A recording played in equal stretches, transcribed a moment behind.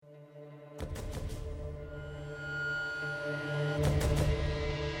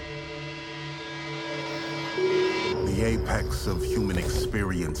the apex of human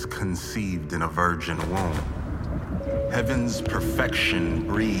experience conceived in a virgin womb. Heaven's perfection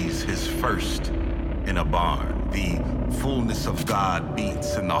breathes his first in a barn. The fullness of God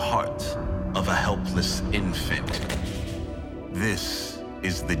beats in the heart of a helpless infant. This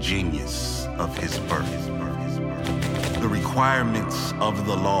is the genius of his birth. The requirements of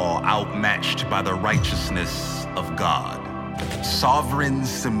the law outmatched by the righteousness of God. Sovereign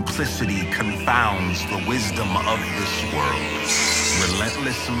simplicity confounds the wisdom of this world.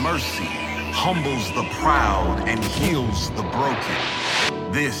 Relentless mercy humbles the proud and heals the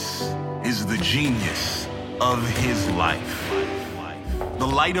broken. This is the genius of his life. The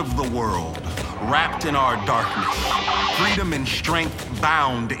light of the world, wrapped in our darkness. Freedom and strength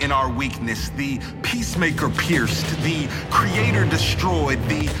bound in our weakness. The peacemaker pierced, the creator destroyed,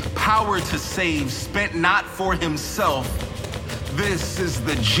 the power to save spent not for himself. This is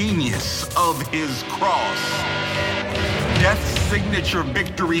the genius of his cross. Death's signature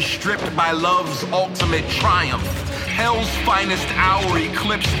victory stripped by love's ultimate triumph. Hell's finest hour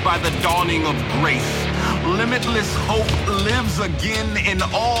eclipsed by the dawning of grace. Limitless hope lives again in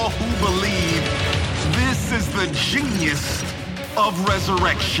all who believe. This is the genius of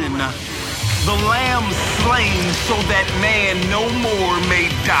resurrection. The Lamb slain so that man no more may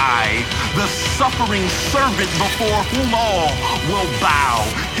die. The suffering servant before whom all will bow.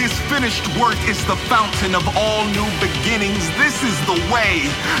 His finished work is the fountain of all new beginnings. This is the way.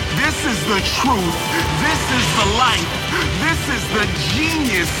 This is the truth. This is the life. This is the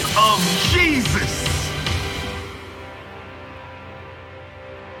genius of Jesus.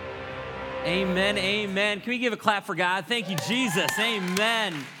 Amen, amen. Can we give a clap for God? Thank you, Jesus.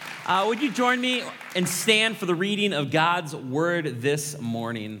 Amen. Would you join me and stand for the reading of God's word this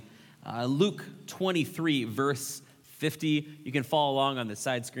morning? Luke 23, verse 50. You can follow along on the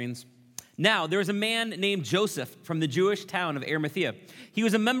side screens. Now, there was a man named Joseph from the Jewish town of Arimathea. He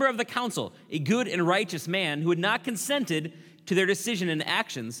was a member of the council, a good and righteous man who had not consented to their decision and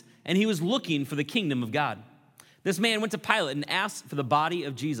actions, and he was looking for the kingdom of God. This man went to Pilate and asked for the body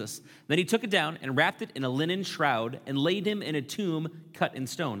of Jesus. Then he took it down and wrapped it in a linen shroud and laid him in a tomb cut in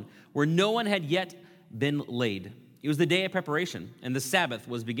stone, where no one had yet been laid. It was the day of preparation, and the Sabbath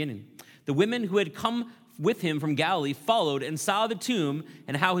was beginning. The women who had come with him from Galilee followed and saw the tomb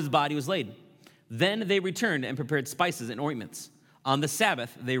and how his body was laid. Then they returned and prepared spices and ointments. On the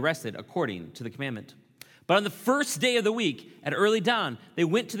Sabbath they rested according to the commandment. But on the first day of the week, at early dawn, they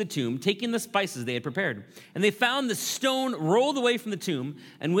went to the tomb, taking the spices they had prepared. And they found the stone rolled away from the tomb,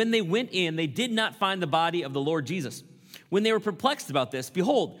 and when they went in, they did not find the body of the Lord Jesus. When they were perplexed about this,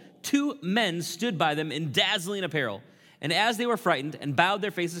 behold, two men stood by them in dazzling apparel. And as they were frightened and bowed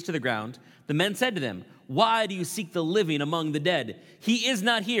their faces to the ground, the men said to them, "Why do you seek the living among the dead? He is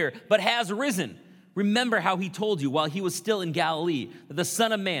not here, but has risen. Remember how he told you while he was still in Galilee that the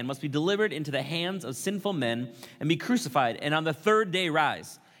Son of Man must be delivered into the hands of sinful men and be crucified, and on the third day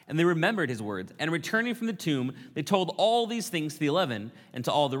rise." And they remembered his words, and returning from the tomb, they told all these things to the 11 and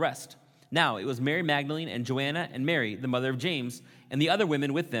to all the rest. Now it was Mary Magdalene and Joanna and Mary, the mother of James, and the other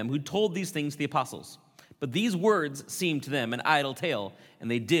women with them who told these things to the apostles. But these words seemed to them an idle tale,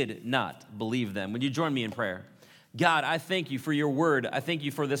 and they did not believe them. Would you join me in prayer? God, I thank you for your word. I thank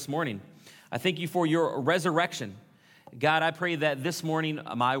you for this morning. I thank you for your resurrection. God, I pray that this morning,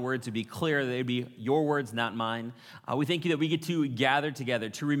 my words would be clear, that they'd be your words, not mine. We thank you that we get to gather together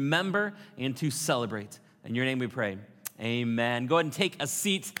to remember and to celebrate. In your name we pray. Amen. Go ahead and take a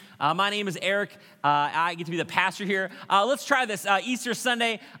seat. My name is Eric. I get to be the pastor here. Let's try this Easter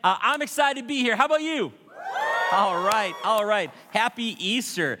Sunday. I'm excited to be here. How about you? All right. Happy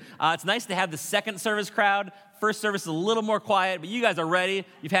Easter. It's nice to have the second service crowd. First service is a little more quiet, but you guys are ready.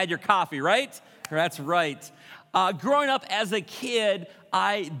 You've had your coffee, right? That's right. Growing up as a kid,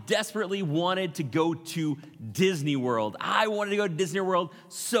 I desperately wanted to go to Disney World. I wanted to go to Disney World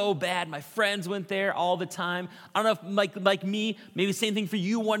so bad. My friends went there all the time. I don't know if like me, maybe same thing for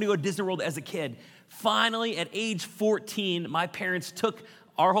you, wanted to go to Disney World as a kid. Finally, at age 14, my parents took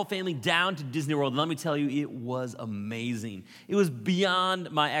our whole family down to Disney World. And let me tell you, it was amazing. It was beyond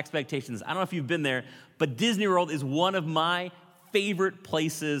my expectations. I don't know if you've been there, but Disney World is one of my favorite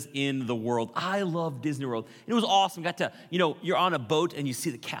places in the world. I love Disney World. It was awesome. Got to, you're on a boat and you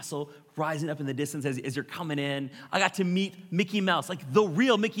see the castle rising up in the distance as you're coming in. I got to meet Mickey Mouse, like the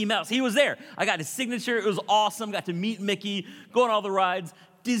real Mickey Mouse. He was there. I got his signature. It was awesome. Got to meet Mickey, go on all the rides.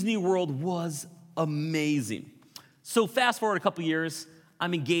 Disney World was amazing. So fast forward a couple years,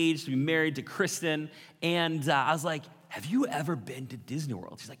 I'm engaged to be married to Kristen, and I was like, "Have you ever been to Disney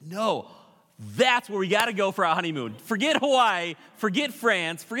World?" She's like, "No." That's where we got to go for our honeymoon. Forget Hawaii, forget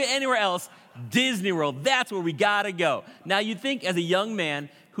France, forget anywhere else. Disney World, that's where we got to go. Now, you'd think as a young man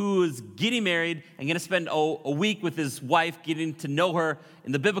who is getting married and going to spend a week with his wife, getting to know her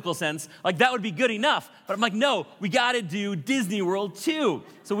in the biblical sense, like that would be good enough. But I'm like, no, we got to do Disney World too.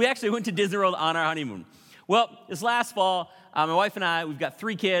 So we actually went to Disney World on our honeymoon. Well, this last fall, my wife and I, we've got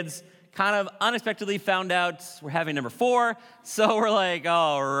 3 kids, kind of unexpectedly found out we're having number 4. So we're like,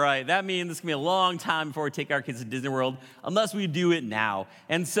 all right, that means it's going to be a long time before we take our kids to Disney World, unless we do it now.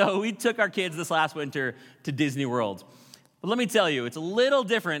 And so we took our kids this last winter to Disney World. But let me tell you, it's a little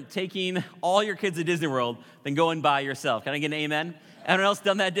different taking all your kids to Disney World than going by yourself. Can I get an amen? Anyone else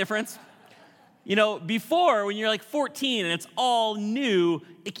done that difference? You know, before, when you're like 14 and it's all new,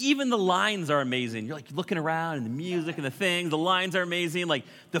 like even the lines are amazing. You're like looking around and the music and the things, the lines are amazing. Like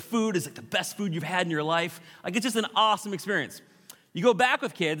the food is like the best food you've had in your life. Like it's just an awesome experience. You go back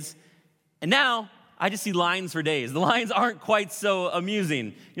with kids, and now I just see lines for days. The lines aren't quite so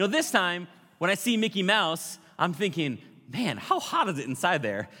amusing. You know, this time when I see Mickey Mouse, I'm thinking, man, how hot is it inside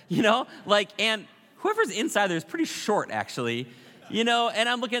there? You know, like, and whoever's inside there is pretty short actually. You know, and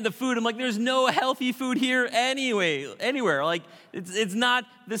I'm looking at the food, I'm like, there's no healthy food here anywhere. Like, it's not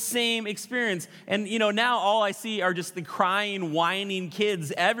the same experience. And, you know, now all I see are just the crying, whining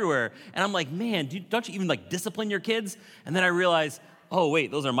kids everywhere. And I'm like, man, don't you even, like, discipline your kids? And then I realize, oh,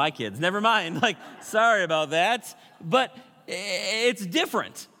 wait, those are my kids. Never mind. Like, sorry about that. But it's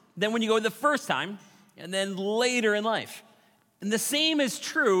different than when you go the first time and then later in life. And the same is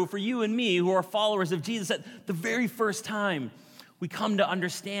true for you and me who are followers of Jesus at the very first time. We come to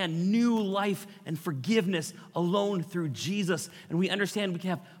understand new life and forgiveness alone through Jesus. And we understand we can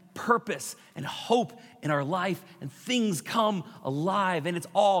have purpose and hope in our life, and things come alive, and it's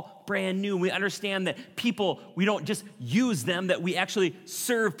all brand new. We understand that people, we don't just use them, that we actually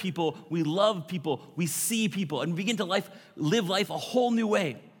serve people, we love people, we see people, and we begin to live life a whole new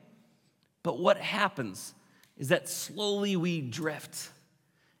way. But what happens is that slowly we drift.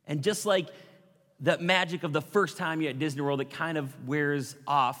 And just like that magic of the first time you're at Disney World, it kind of wears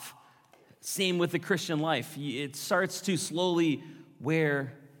off. Same with the Christian life. It starts to slowly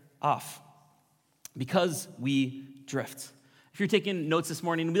wear off because we drift. If you're taking notes this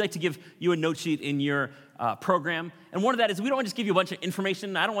morning, we like to give you a note sheet in your program. And one of that is we don't want to just give you a bunch of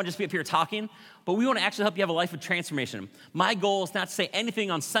information. I don't want to just be up here talking, but we want to actually help you have a life of transformation. My goal is not to say anything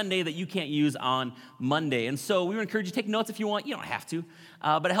on Sunday that you can't use on Monday. And so we would encourage you to take notes if you want. You don't have to,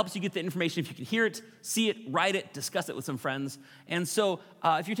 but it helps you get the information if you can hear it, see it, write it, discuss it with some friends. And so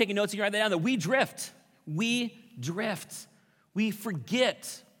if you're taking notes, you can write that down, that we drift. We drift. We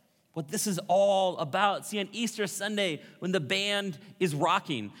forget what this is all about. See, on Easter Sunday, when the band is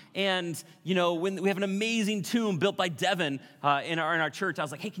rocking, and, you know, when we have an amazing tomb built by Devin in our church, I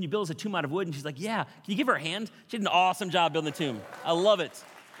was like, hey, can you build us a tomb out of wood? And she's like, yeah. Can you give her a hand? She did an awesome job building the tomb. I love it.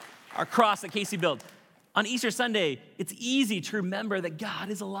 Our cross that Casey built. On Easter Sunday, it's easy to remember that God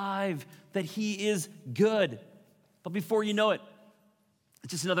is alive, that he is good. But before you know it,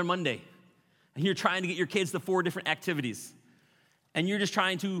 it's just another Monday. And you're trying to get your kids to 4 different activities. And you're just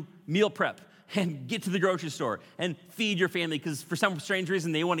trying to meal prep and get to the grocery store and feed your family because for some strange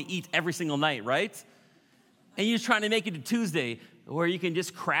reason they want to eat every single night, right? And you're just trying to make it to Tuesday where you can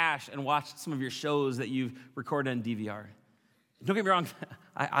just crash and watch some of your shows that you've recorded on DVR. Don't get me wrong,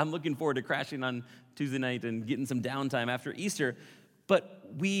 I'm looking forward to crashing on Tuesday night and getting some downtime after Easter, but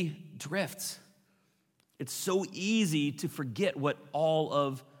we drift. It's so easy to forget what all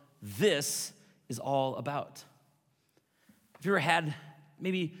of this is all about. Have you ever had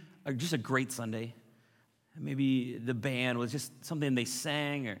maybe just a great Sunday? Maybe the band was just something they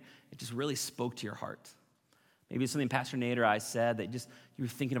sang, or it just really spoke to your heart. Maybe it's something Pastor Nate or I said that just you were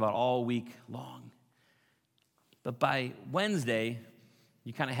thinking about all week long. But by Wednesday,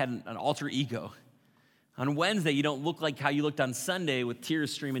 you kind of had an alter ego. On Wednesday, you don't look like how you looked on Sunday with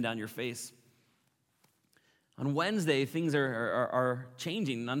tears streaming down your face. On Wednesday, things are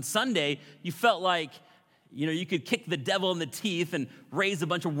changing. On Sunday, you felt like, you know, you could kick the devil in the teeth and raise a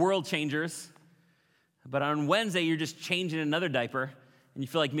bunch of world changers. But on Wednesday, you're just changing another diaper, and you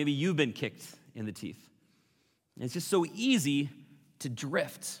feel like maybe you've been kicked in the teeth. And it's just so easy to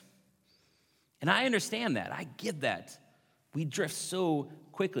drift. And I understand that. I get that. We drift so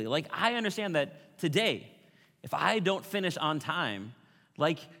quickly. Like, I understand that today, if I don't finish on time,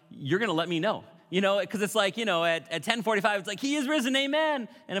 like, you're going to let me know. You know, because it's like, you know, at 10:45, it's like, he is risen, amen.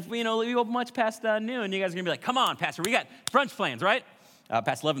 And if, you know, we open much past noon, you guys are going to be like, come on, Pastor, we got brunch plans, right?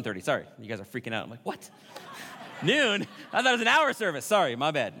 Past 11:30, sorry. You guys are freaking out. I'm like, what? Noon? I thought it was an hour service. Sorry,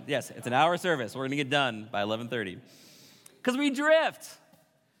 my bad. Yes, it's an hour service. We're going to get done by 11:30. Because we drift.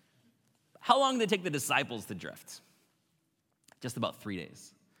 How long did it take the disciples to drift? Just about 3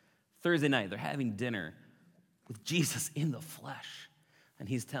 days. Thursday night, they're having dinner with Jesus in the flesh. And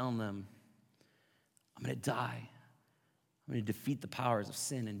he's telling them, I'm going to die. I'm going to defeat the powers of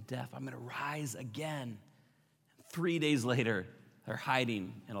sin and death. I'm going to rise again. 3 days later, they're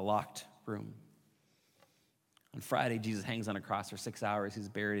hiding in a locked room. On Friday, Jesus hangs on a cross for 6 hours. He's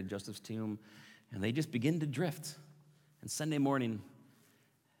buried in Joseph's tomb. And they just begin to drift. And Sunday morning,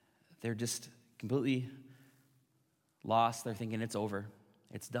 they're just completely lost. They're thinking it's over.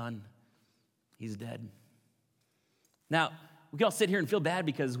 It's done. He's dead. Now, we can all sit here and feel bad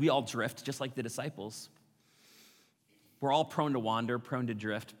because we all drift, just like the disciples. We're all prone to wander, prone to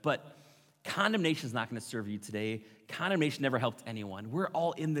drift. But condemnation is not going to serve you today. Condemnation never helped anyone. We're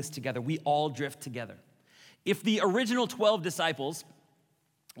all in this together. We all drift together. If the original 12 disciples,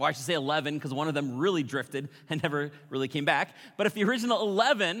 or I should say 11, because one of them really drifted and never really came back, but if the original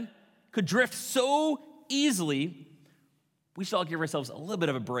 11 could drift so easily, we should all give ourselves a little bit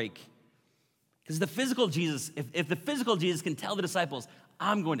of a break. Because the physical Jesus, if the physical Jesus can tell the disciples,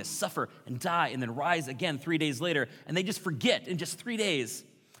 I'm going to suffer and die and then rise again 3 days later, and they just forget in just 3 days,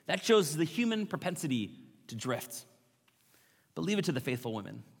 that shows the human propensity to drift. But leave it to the faithful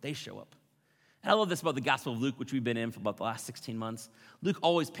women. They show up. And I love this about the Gospel of Luke, which we've been in for about the last 16 months. Luke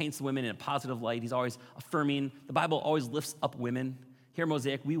always paints the women in a positive light. He's always affirming. The Bible always lifts up women. Here at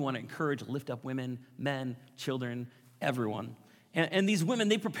Mosaic, we want to encourage, lift up women, men, children, everyone. And these women,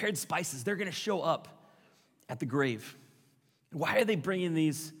 they prepared spices. They're going to show up at the grave. Why are they bringing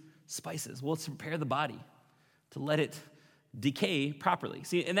these spices? Well, it's to prepare the body, to let it decay properly.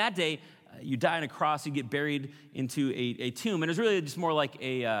 See, in that day, you die on a cross, you get buried into a tomb, and it was really just more like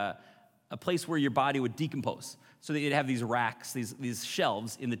a place where your body would decompose. So they'd have these racks, these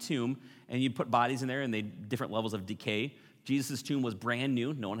shelves in the tomb, and you'd put bodies in there, and they different levels of decay. Jesus' tomb was brand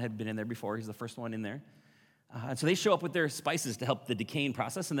new. No one had been in there before. He's the first one in there. And so they show up with their spices to help the decaying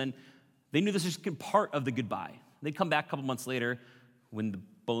process, and then they knew this was part of the goodbye. They'd come back a couple months later when the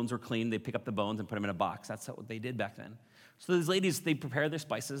bones were clean. They'd pick up the bones and put them in a box. That's what they did back then. So these ladies, they prepare their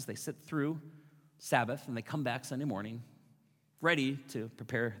spices. They sit through Sabbath, and they come back Sunday morning ready to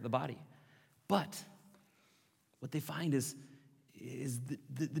prepare the body. But what they find is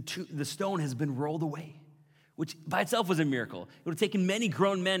the stone has been rolled away, which by itself was a miracle. It would have taken many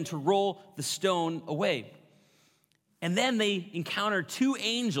grown men to roll the stone away. And then they encounter two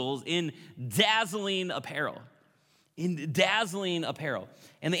angels in dazzling apparel. And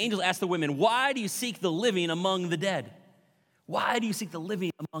the angels ask the women, why do you seek the living among the dead? Why do you seek the living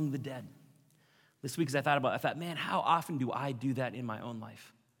among the dead? This week as I thought, man, how often do I do that in my own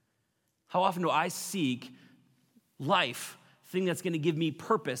life? How often do I seek life, thing that's going to give me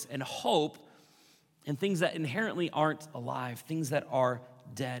purpose and hope, and things that inherently aren't alive, things that are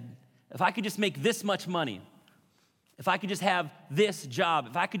dead? If I could just make this much money, if I could just have this job,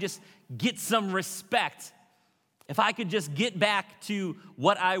 if I could just get some respect, if I could just get back to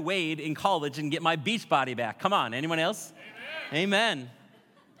what I weighed in college and get my beach body back. Come on, anyone else? Amen.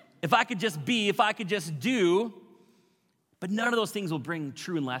 If I could just be, if I could just do, but none of those things will bring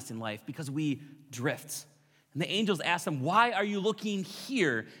true and lasting life because we drift. And the angels ask them, why are you looking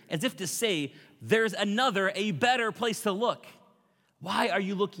here? As if to say, there's a better place to look. Why are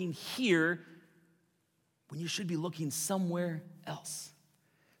you looking here when you should be looking somewhere else?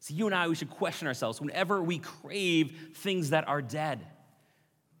 See, you and I, we should question ourselves whenever we crave things that are dead.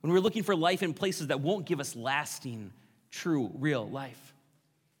 When we're looking for life in places that won't give us lasting, true, real life.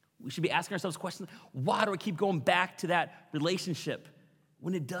 We should be asking ourselves questions. Why do I keep going back to that relationship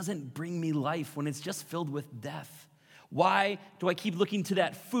when it doesn't bring me life, when it's just filled with death? Why do I keep looking to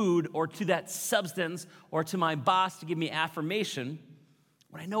that food or to that substance or to my boss to give me affirmation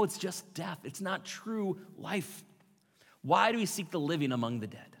when I know it's just death? It's not true life. Why do we seek the living among the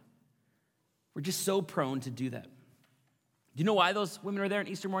dead? We're just so prone to do that. Do you know why those women are there on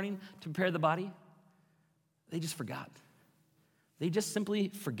Easter morning to prepare the body? They just forgot. They just simply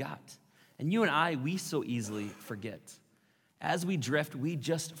forgot. And you and I, we so easily forget. As we drift, we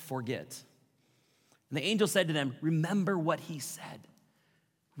just forget. And the angel said to them, remember what he said.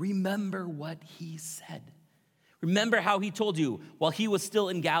 Remember what he said. Remember how he told you while he was still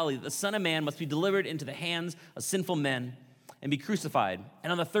in Galilee, the Son of Man must be delivered into the hands of sinful men and be crucified,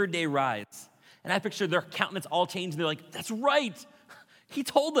 and on the third day rise. And I picture their countenance all changed, and they're like, that's right. He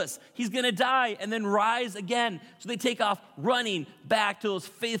told us he's going to die and then rise again. So they take off running back to those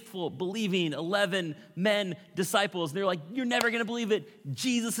faithful, believing 11 men, disciples. And they're like, you're never going to believe it.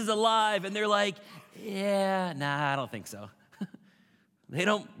 Jesus is alive. And they're like, yeah, nah, I don't think so. They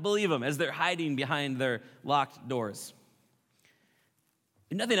don't believe him as they're hiding behind their locked doors.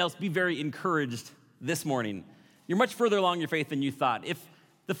 If nothing else, be very encouraged this morning. You're much further along in your faith than you thought. If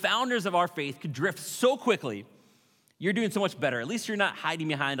the founders of our faith could drift so quickly, you're doing so much better. At least you're not hiding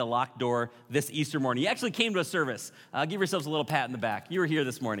behind a locked door this Easter morning. You actually came to a service. Give yourselves a little pat in the back. You were here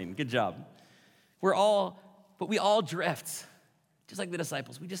this morning. Good job. We all drift. Just like the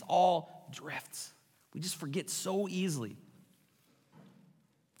disciples, we just all drift. We just forget so easily.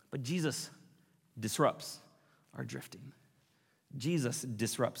 But Jesus disrupts our drifting. Jesus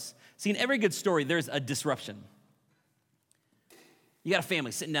disrupts. See, in every good story, there's a disruption. You got a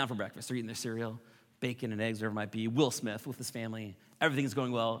family sitting down for breakfast. They're eating their cereal, bacon and eggs, whatever it might be. Will Smith with his family. Everything's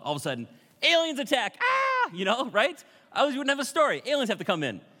going well. All of a sudden, aliens attack. Right? I always wouldn't have a story. Aliens have to come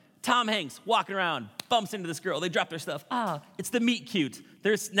in. Tom Hanks walking around, bumps into this girl. They drop their stuff. It's the meet cute.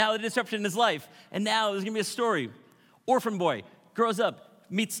 There's now the disruption in his life. And now there's going to be a story. Orphan boy grows up,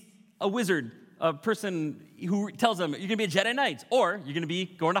 meets a wizard, a person who tells him, you're going to be a Jedi Knight, or you're going to be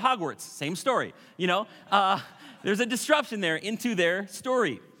going to Hogwarts. Same story. There's a disruption there into their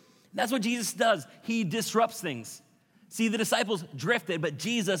story. That's what Jesus does. He disrupts things. See, the disciples drifted, but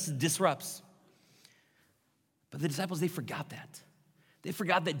Jesus disrupts. But the disciples, they forgot that. They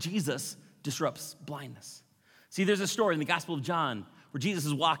forgot that Jesus disrupts blindness. See, there's a story in the Gospel of John where Jesus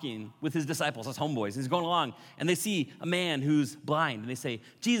is walking with his disciples, his homeboys. He's going along, and they see a man who's blind, and they say,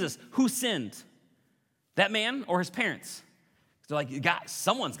 Jesus, who sinned? That man or his parents? They're like,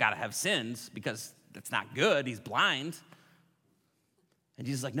 someone's got to have sinned because that's not good. He's blind. And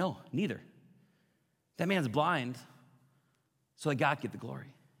Jesus is like, no, neither. That man's blind, so that God get the glory.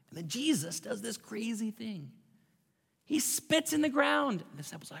 And then Jesus does this crazy thing. He spits in the ground. And the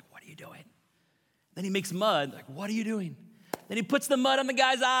disciples are like, what are you doing? Then he makes mud. Like, what are you doing? Then he puts the mud on the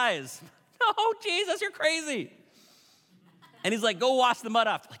guy's eyes. No, Jesus, you're crazy. And he's like, go wash the mud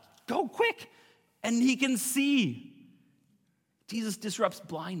off. Like, go quick. And he can see. Jesus disrupts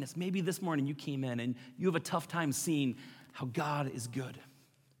blindness. Maybe this morning you came in and you have a tough time seeing how God is good.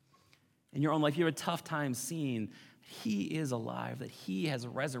 In your own life, you have a tough time seeing he is alive, that he has a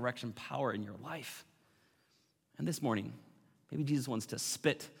resurrection power in your life. And this morning, maybe Jesus wants to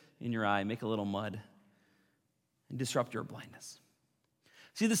spit in your eye, make a little mud, and disrupt your blindness.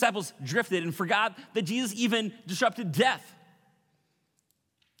 See, the disciples drifted and forgot that Jesus even disrupted death.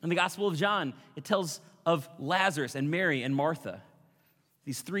 In the Gospel of John, it tells of Lazarus and Mary and Martha,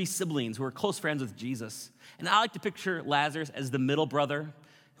 these three siblings who are close friends with Jesus. And I like to picture Lazarus as the middle brother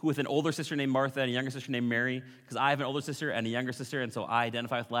who with an older sister named Martha and a younger sister named Mary, because I have an older sister and a younger sister, and so I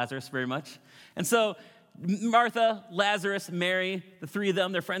identify with Lazarus very much. And so Martha, Lazarus, Mary, the three of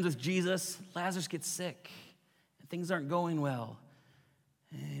them, they're friends with Jesus. Lazarus gets sick, and things aren't going well,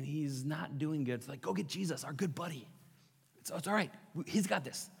 and he's not doing good. It's like, go get Jesus, our good buddy. It's all right. He's got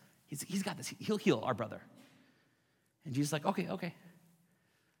this. He's got this. He'll heal our brother. And Jesus is like, okay.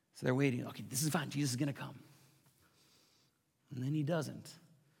 So they're waiting. Okay, this is fine. Jesus is going to come. And then he doesn't.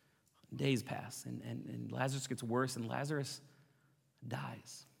 Days pass, and Lazarus gets worse, and Lazarus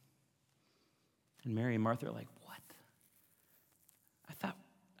dies. And Mary and Martha are like, what?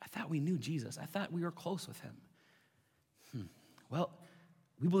 I thought we knew Jesus. I thought we were close with him. Well,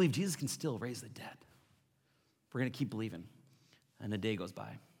 we believe Jesus can still raise the dead. We're going to keep believing. And a day goes by.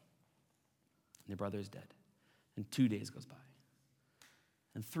 And their brother is dead. And 2 days goes by.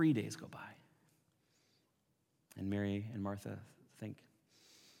 And 3 days go by. And Mary and Martha think,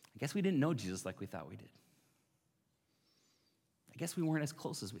 I guess we didn't know Jesus like we thought we did. I guess we weren't as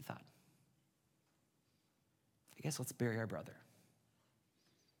close as we thought. I guess let's bury our brother.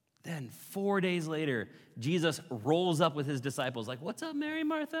 Then 4 days later, Jesus rolls up with his disciples like, what's up, Mary,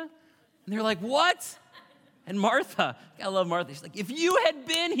 Martha? And they're like, what? And Martha, I love Martha. She's like, if you had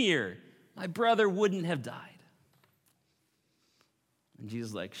been here, my brother wouldn't have died. And Jesus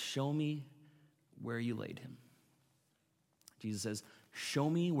is like, show me where you laid him. Jesus says, show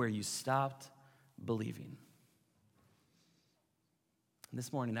me where you stopped believing. And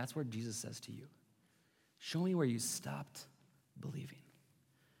this morning, that's what Jesus says to you. Show me where you stopped believing.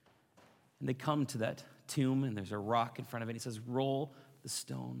 And they come to that tomb, and there's a rock in front of it. He says, roll the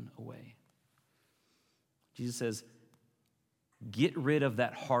stone away. Jesus says, get rid of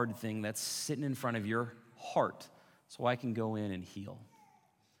that hard thing that's sitting in front of your heart so I can go in and heal.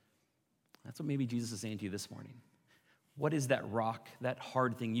 That's what maybe Jesus is saying to you this morning. What is that rock, that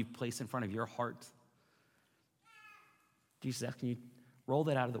hard thing you've placed in front of your heart? Jesus is asking you, roll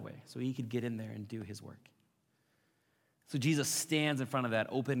that out of the way so he could get in there and do his work. So Jesus stands in front of that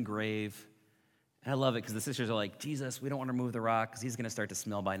open grave. And I love it because the sisters are like, Jesus, we don't want to remove the rock because he's going to start to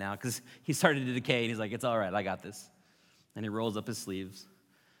smell by now because he started to decay. And he's like, it's all right, I got this. And he rolls up his sleeves.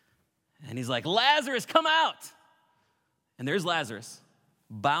 And he's like, Lazarus, come out. And there's Lazarus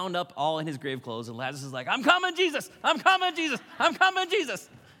bound up all in his grave clothes, and Lazarus is like, I'm coming, Jesus, I'm coming, Jesus, I'm coming, Jesus.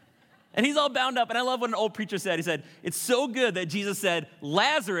 And he's all bound up, and I love what an old preacher said. He said, it's so good that Jesus said,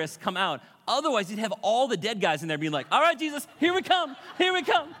 Lazarus, come out. Otherwise, he'd have all the dead guys in there being like, all right, Jesus, here we come, here we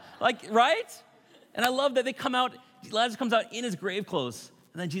come. Like, right? And I love that they come out, Lazarus comes out in his grave clothes,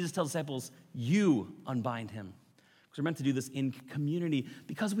 and then Jesus tells the disciples, you unbind him. Because we're meant to do this in community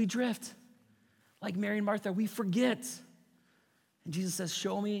because we drift. Like Mary and Martha, we forget. And Jesus says,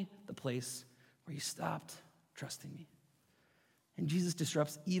 show me the place where you stopped trusting me. And Jesus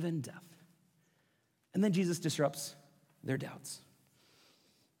disrupts even death. And then Jesus disrupts their doubts.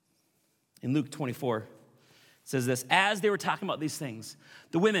 In Luke 24, it says this, as they were talking about these things,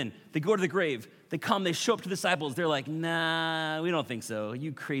 the women, they go to the grave, they come, they show up to the disciples, they're like, nah, we don't think so.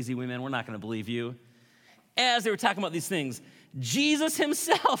 You crazy women, we're not going to believe you. As they were talking about these things, Jesus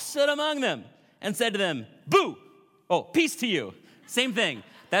himself stood among them and said to them, boo, oh, peace to you. Same thing.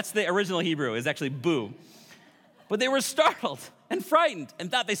 That's the original Hebrew, is actually boo. But they were startled and frightened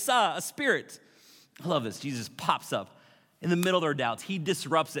and thought they saw a spirit. I love this. Jesus pops up in the middle of their doubts. He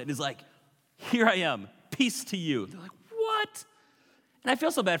disrupts it and is like, here I am, peace to you. They're like, what? And I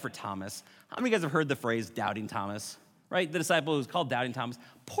feel so bad for Thomas. How many of you guys have heard the phrase doubting Thomas? Right? The disciple who's called doubting Thomas.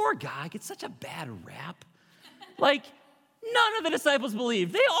 Poor guy gets such a bad rap. Like, none of the disciples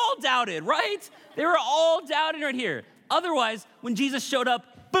believed. They all doubted, right? They were all doubting right here. Otherwise, when Jesus showed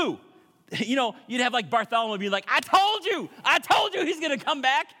up, boo. You know, you'd have like Bartholomew be like, I told you he's going to come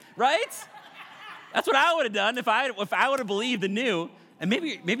back, right? That's what I would have done if I would have believed and knew. And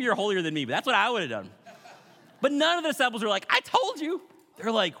maybe you're holier than me, but that's what I would have done. But none of the disciples were like, I told you.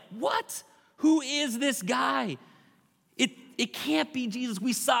 They're like, what? Who is this guy? It can't be Jesus.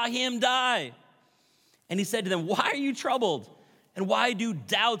 We saw him die. And he said to them, why are you troubled? And why do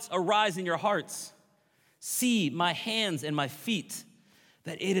doubts arise in your hearts? See my hands and my feet,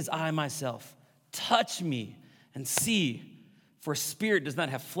 that it is I myself. Touch me and see, for spirit does not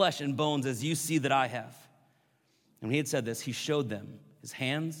have flesh and bones as you see that I have. And when he had said this, he showed them his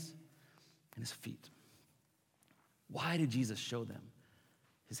hands and his feet. Why did Jesus show them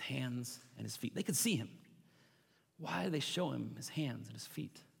his hands and his feet? They could see him. Why did they show him his hands and his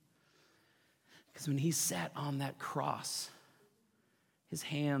feet? Because when he sat on that cross, his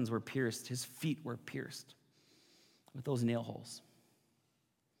hands were pierced, his feet were pierced with those nail holes.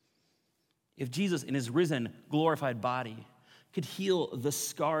 If Jesus, in his risen, glorified body, could heal the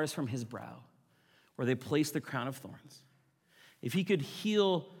scars from his brow, where they placed the crown of thorns, if he could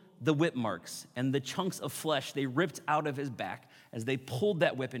heal the whip marks and the chunks of flesh they ripped out of his back as they pulled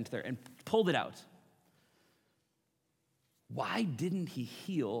that whip into there and pulled it out, why didn't he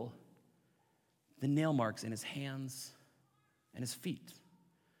heal the nail marks in his hands and his feet?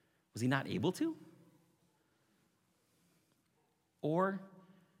 Was he not able to? Or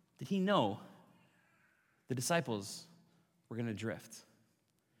did he know the disciples were going to drift?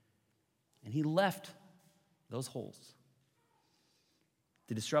 And he left those holes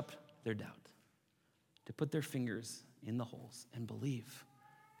to disrupt their doubt, to put their fingers in the holes and believe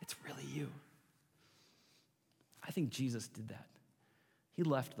it's really you. I think Jesus did that. He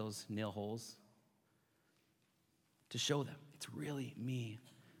left those nail holes to show them it's really me.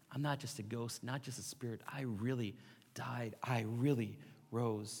 I'm not just a ghost, not just a spirit. I really died. I really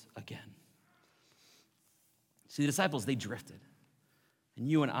rose again. See, the disciples, they drifted. And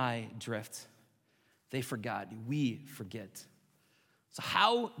you and I drift. They forgot. We forget. So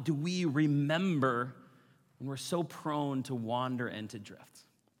how do we remember when we're so prone to wander and to drift?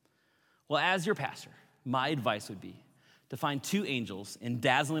 Well, as your pastor, my advice would be to find two angels in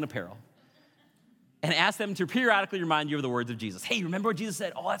dazzling apparel and ask them to periodically remind you of the words of Jesus. Hey, remember what Jesus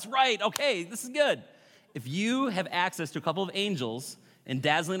said? Oh, that's right. Okay, this is good. If you have access to a couple of angels in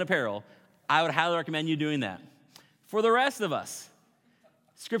dazzling apparel, I would highly recommend you doing that. For the rest of us,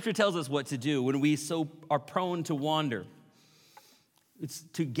 Scripture tells us what to do when we so are prone to wander. It's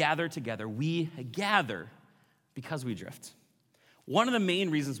to gather together. We gather because we drift. One of the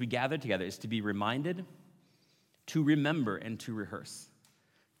main reasons we gather together is to be reminded, to remember, and to rehearse.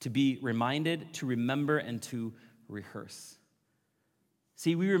 To be reminded, to remember, and to rehearse.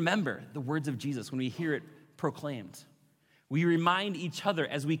 See, we remember the words of Jesus when we hear it proclaimed. We remind each other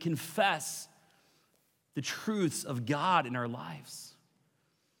as we confess the truths of God in our lives.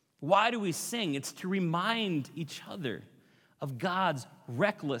 Why do we sing? It's to remind each other of God's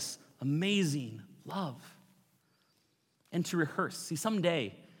reckless, amazing love. And to rehearse. See,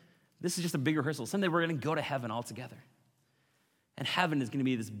 someday, this is just a big rehearsal. Someday we're going to go to heaven all together. And heaven is going to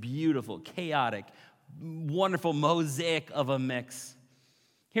be this beautiful, chaotic, wonderful mosaic of a mix.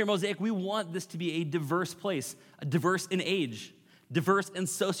 Here at Mosaic, we want this to be a diverse place, a diverse in age, diverse in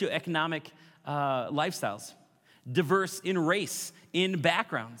socioeconomic lifestyles, diverse in race, in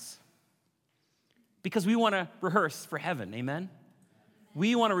backgrounds. Because we want to rehearse for heaven, amen?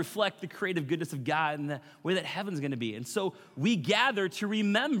 We want to reflect the creative goodness of God and the way that heaven's going to be. And so we gather to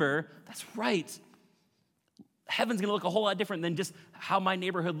remember, that's right, heaven's going to look a whole lot different than just how my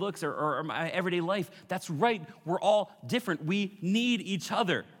neighborhood looks or my everyday life. That's right, we're all different. We need each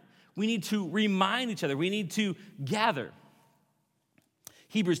other. We need to remind each other. We need to gather.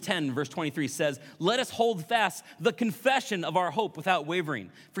 Hebrews 10, verse 23 says, "Let us hold fast the confession of our hope without wavering,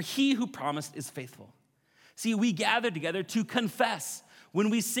 for he who promised is faithful." See, we gather together to confess. When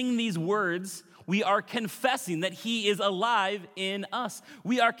we sing these words, we are confessing that he is alive in us.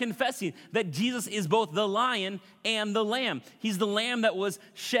 We are confessing that Jesus is both the lion and the lamb. He's the lamb that was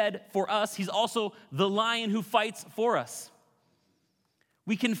shed for us. He's also the lion who fights for us.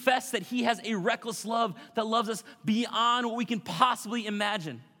 We confess that he has a reckless love that loves us beyond what we can possibly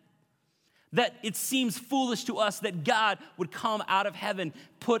imagine. That it seems foolish to us that God would come out of heaven,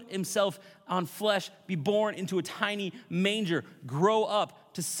 put himself on flesh, be born into a tiny manger, grow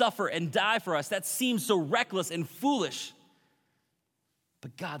up to suffer and die for us. That seems so reckless and foolish.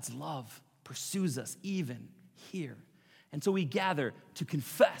 But God's love pursues us even here. And so we gather to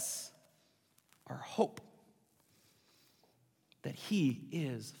confess our hope that he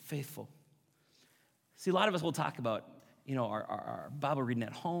is faithful. See, a lot of us will talk about, our Bible reading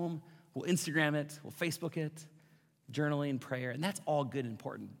at home. We'll Instagram it, we'll Facebook it, journaling, prayer, and that's all good and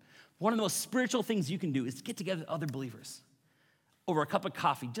important. One of the most spiritual things you can do is to get together with other believers over a cup of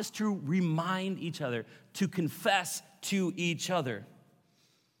coffee just to remind each other, to confess to each other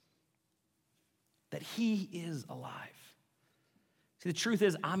that he is alive. See, the truth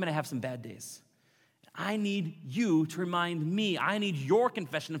is, I'm going to have some bad days. I need you to remind me. I need your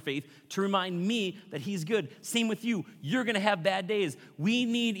confession of faith to remind me that he's good. Same with you. You're going to have bad days. We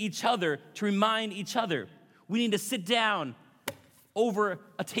need each other to remind each other. We need to sit down over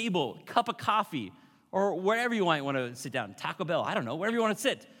a table, cup of coffee, or wherever you might want to sit down, Taco Bell, I don't know, wherever you want to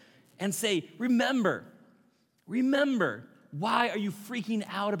sit, and say, remember, why are you freaking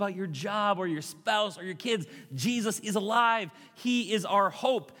out about your job or your spouse or your kids? Jesus is alive. He is our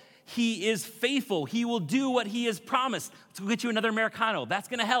hope. He is faithful. He will do what he has promised. Let's go get you another Americano. That's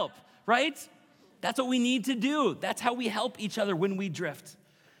going to help, right? That's what we need to do. That's how we help each other when we drift.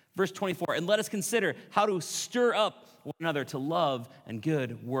 Verse 24, and let us consider how to stir up one another to love and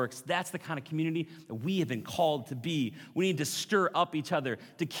good works. That's the kind of community that we have been called to be. We need to stir up each other,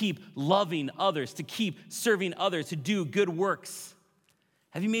 to keep loving others, to keep serving others, to do good works.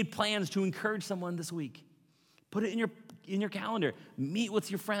 Have you made plans to encourage someone this week? Put it in your calendar. Meet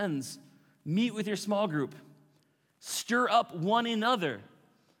with your friends. Meet with your small group. Stir up one another.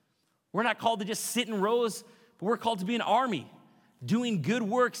 We're not called to just sit in rows, but we're called to be an army, doing good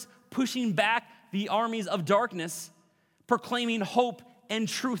works, pushing back the armies of darkness, proclaiming hope and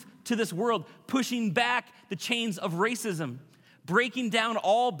truth to this world, pushing back the chains of racism, breaking down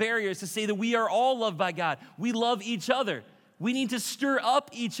all barriers to say that we are all loved by God. We love each other. We need to stir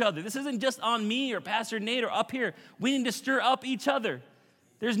up each other. This isn't just on me or Pastor Nate or up here. We need to stir up each other.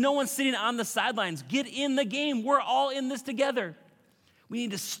 There's no one sitting on the sidelines. Get in the game. We're all in this together. We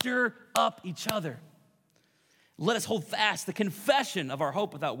need to stir up each other. Let us hold fast the confession of our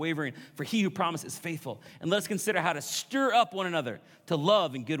hope without wavering, for he who promised is faithful. And let us consider how to stir up one another to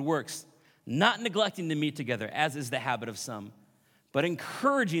love and good works, not neglecting to meet together, as is the habit of some, but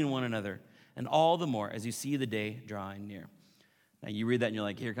encouraging one another, and all the more as you see the day drawing near. Now, you read that and you're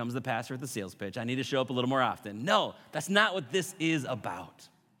like, here comes the pastor with the sales pitch. I need to show up a little more often. No, that's not what this is about.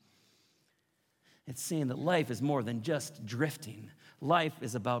 It's saying that life is more than just drifting. Life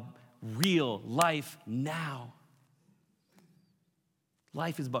is about real life now.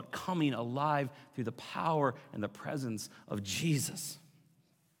 Life is about coming alive through the power and the presence of Jesus.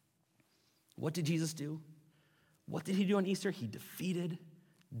 What did Jesus do? What did he do on Easter? He defeated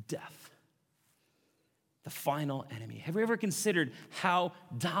death, the final enemy. Have you ever considered how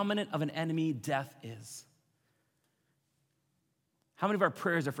dominant of an enemy death is? How many of our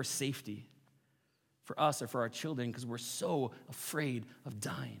prayers are for safety, for us or for our children, because we're so afraid of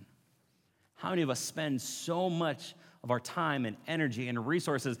dying? How many of us spend so much of our time and energy and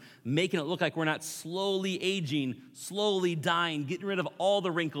resources making it look like we're not slowly aging, slowly dying, getting rid of all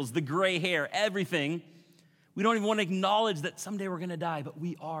the wrinkles, the gray hair, everything? We don't even want to acknowledge that someday we're going to die, but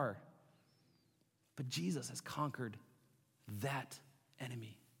we are. But Jesus has conquered that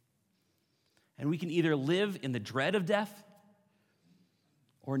enemy. And we can either live in the dread of death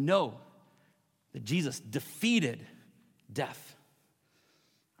or know that Jesus defeated death.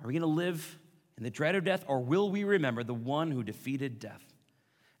 Are we going to live in the dread of death, or will we remember the one who defeated death?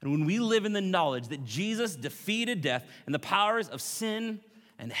 And when we live in the knowledge that Jesus defeated death and the powers of sin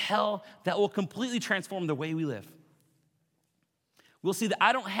and hell, that will completely transform the way we live. We'll see that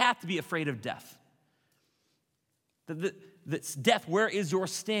I don't have to be afraid of death. That's death, where is your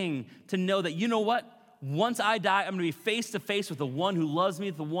sting? To know that, you know what? Once I die, I'm going to be face to face with the one who loves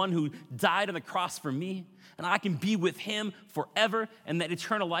me, the one who died on the cross for me, and I can be with him forever, and that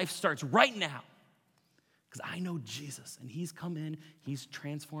eternal life starts right now. Because I know Jesus, and he's come in, he's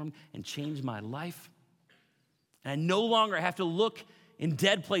transformed and changed my life. And I no longer have to look in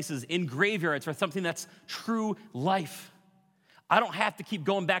dead places, in graveyards for something that's true life. I don't have to keep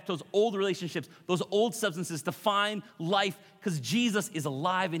going back to those old relationships, those old substances to find life, because Jesus is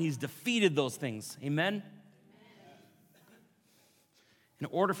alive and he's defeated those things. Amen? In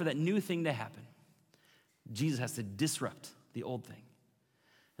order for that new thing to happen, Jesus has to disrupt the old thing.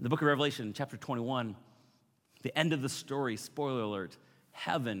 In the book of Revelation, chapter 21, the end of the story, spoiler alert,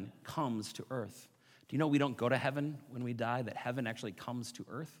 heaven comes to earth. Do you know we don't go to heaven when we die, that heaven actually comes to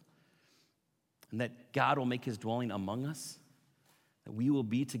earth? And that God will make his dwelling among us? That we will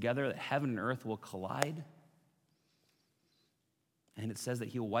be together, that heaven and earth will collide? And it says that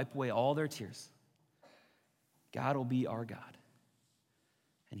he will wipe away all their tears. God will be our God.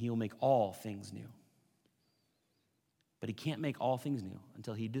 And he will make all things new. But he can't make all things new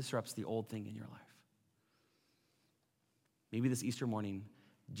until he disrupts the old thing in your life. Maybe this Easter morning,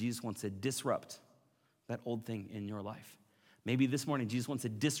 Jesus wants to disrupt that old thing in your life. Maybe this morning, Jesus wants to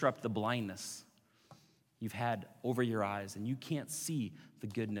disrupt the blindness you've had over your eyes and you can't see the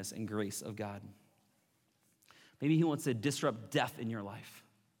goodness and grace of God. Maybe he wants to disrupt death in your life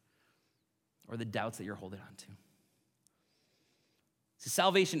or the doubts that you're holding on to. See,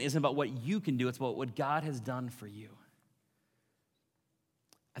 salvation isn't about what you can do, it's about what God has done for you.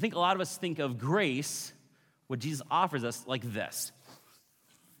 I think a lot of us think of grace, what Jesus offers us, like this.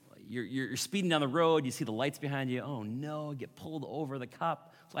 You're speeding down the road, you see the lights behind you, oh no, get pulled over, the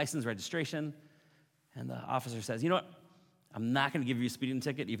cop, license, registration, and the officer says, you know what, I'm not gonna give you a speeding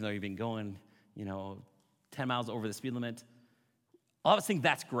ticket, even though you've been going, 10 miles over the speed limit. A lot of us think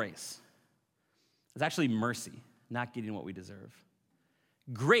that's grace. It's actually mercy, not getting what we deserve.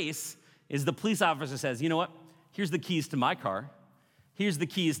 Grace is the police officer says, you know what, here's the keys to my car, here's the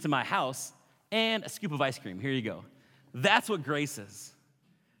keys to my house, and a scoop of ice cream. Here you go. That's what grace is.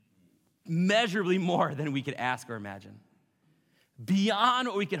 Measurably more than we could ask or imagine. Beyond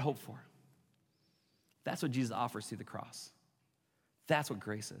what we could hope for. That's what Jesus offers through the cross. That's what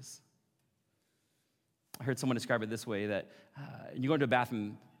grace is. I heard someone describe it this way, that you go into a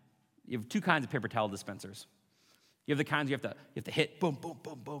bathroom, you have two kinds of paper towel dispensers. You have the kinds you have to hit, boom, boom,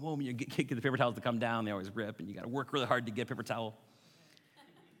 boom, boom, boom. You get the paper towels to come down, they always rip, and you got to work really hard to get a paper towel.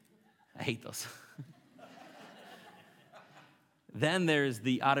 I hate those. Then there's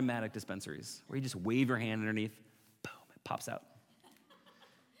the automatic dispensaries, where you just wave your hand underneath, boom, it pops out.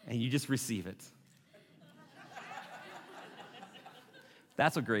 And you just receive it.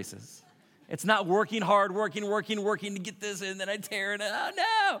 That's what grace is. It's not working hard, working to get this, and then I tear it, oh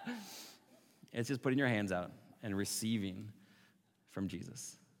no. It's just putting your hands out and receiving from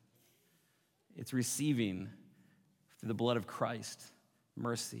Jesus. It's receiving through the blood of Christ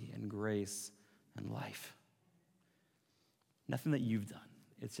mercy and grace and life. Nothing that you've done.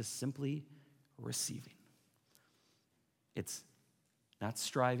 It's just simply receiving. It's not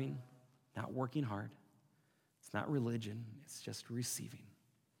striving, not working hard. It's not religion. It's just receiving.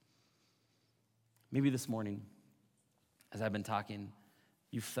 Maybe this morning, as I've been talking,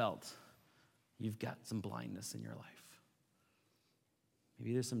 you felt you've got some blindness in your life.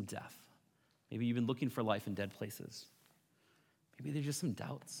 Maybe there's some death. Maybe you've been looking for life in dead places. Maybe there's just some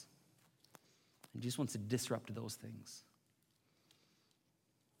doubts. And Jesus wants to disrupt those things.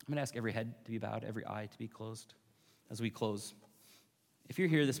 I'm going to ask every head to be bowed, every eye to be closed. As we close, if you're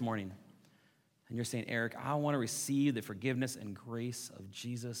here this morning and you're saying, Eric, I want to receive the forgiveness and grace of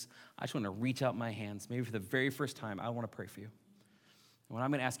Jesus, I just want to reach out my hands. Maybe for the very first time, I want to pray for you. And what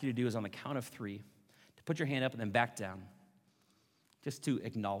I'm going to ask you to do is on the count of 3, to put your hand up and then back down, just to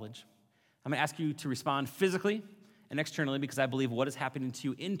acknowledge. I'm going to ask you to respond physically and externally, because I believe what is happening to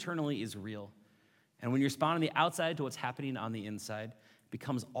you internally is real. And when you respond on the outside to what's happening on the inside, it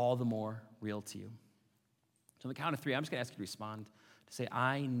becomes all the more real to you. So on the count of 3, I'm just going to ask you to respond, to say,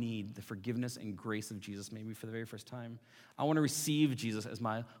 I need the forgiveness and grace of Jesus, maybe for the very first time. I want to receive Jesus as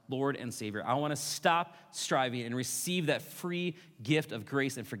my Lord and Savior. I want to stop striving and receive that free gift of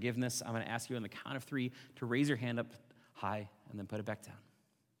grace and forgiveness. I'm going to ask you on the count of 3 to raise your hand up high and then put it back down.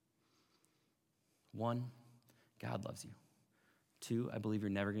 1, God loves you. 2, I believe you're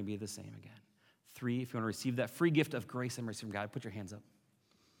never going to be the same again. 3, if you want to receive that free gift of grace and mercy from God, put your hands up.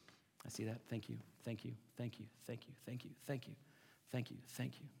 I see that. Thank you. Thank you. Thank you. Thank you. Thank you. Thank you. Thank you.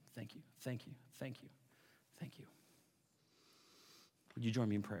 Thank you. Thank you. Thank you. Thank you. Thank you. Would you join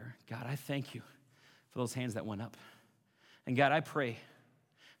me in prayer? God, I thank you for those hands that went up. And God, I pray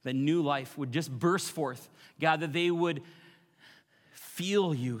that new life would just burst forth. God, that they would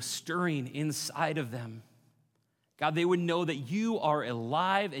feel you stirring inside of them. God, they would know that you are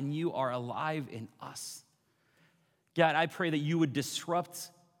alive and you are alive in us. God, I pray that you would disrupt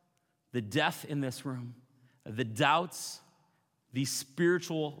the death in this room, the doubts, the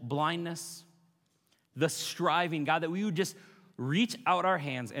spiritual blindness, the striving. God, that we would just reach out our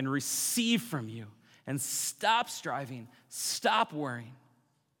hands and receive from you and stop striving, stop worrying.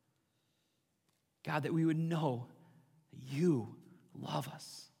 God, that we would know that you love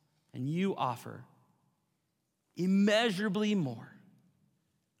us and you offer immeasurably more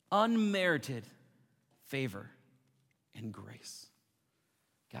unmerited favor and grace.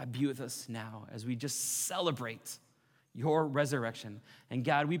 God, be with us now as we just celebrate your resurrection. And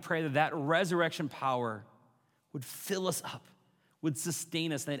God, we pray that that resurrection power would fill us up, would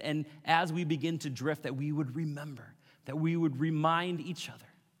sustain us, and as we begin to drift, that we would remember, that we would remind each other.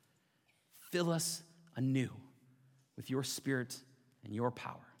 Fill us anew with your spirit and your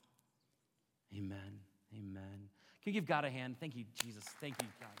power. Amen. Amen. Can you give God a hand? Thank you, Jesus. Thank you,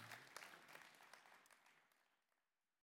 God.